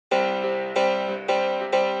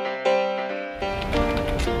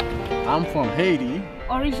I'm from Haiti.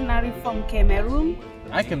 Originally from Cameroon.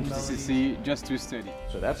 I came to TCC just to study.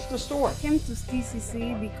 So that's the story. I came to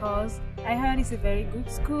TCC because I heard it's a very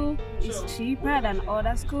good school. It's cheaper than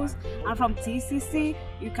other schools. And from TCC,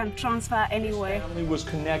 you can transfer anywhere. Family was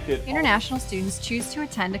connected. International students choose to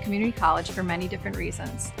attend a community college for many different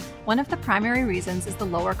reasons. One of the primary reasons is the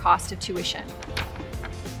lower cost of tuition.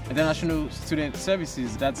 International Student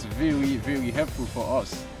Services, that's very, very helpful for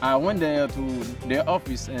us. I went there to their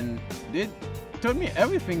office and they told me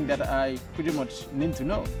everything that I pretty much need to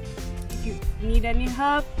know. If you need any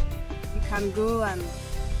help, you can go and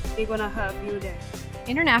they're gonna help you there.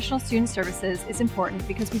 International Student Services is important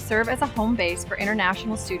because we serve as a home base for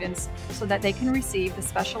international students so that they can receive the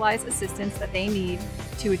specialized assistance that they need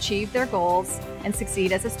to achieve their goals and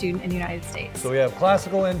succeed as a student in the United States. So we have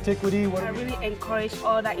classical antiquity. I really encourage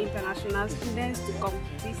all the international students to come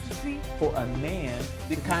to TCC. For a man,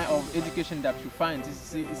 The kind of education that you find in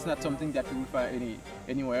TCC is not something that you will find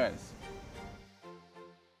anywhere else.